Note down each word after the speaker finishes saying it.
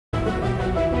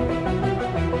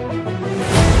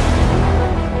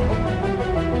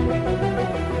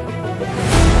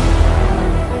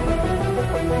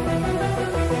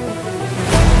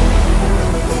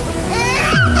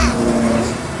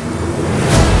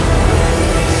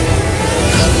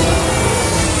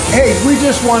we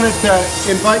just wanted to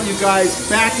invite you guys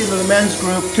back into the men's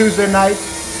group Tuesday night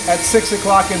at 6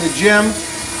 o'clock in the gym.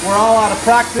 We're all out of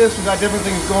practice. We've got different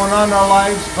things going on in our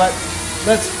lives, but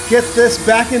let's get this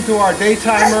back into our day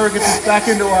timer, get this back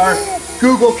into our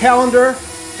Google Calendar,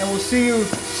 and we'll see you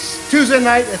Tuesday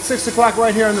night at 6 o'clock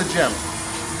right here in the gym.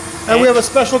 And we have a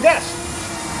special guest.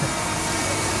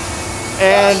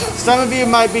 And some of you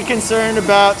might be concerned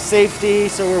about safety,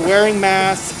 so we're wearing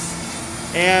masks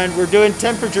and we're doing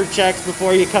temperature checks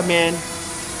before you come in.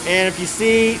 And if you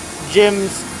see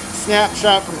Jim's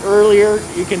snapshot from earlier,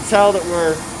 you can tell that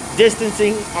we're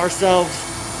distancing ourselves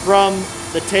from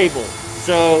the table.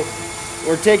 So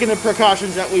we're taking the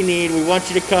precautions that we need. We want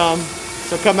you to come,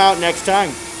 so come out next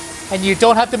time. And you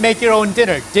don't have to make your own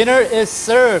dinner. Dinner is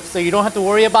served, so you don't have to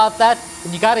worry about that.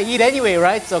 And you got to eat anyway,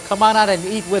 right? So come on out and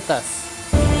eat with us.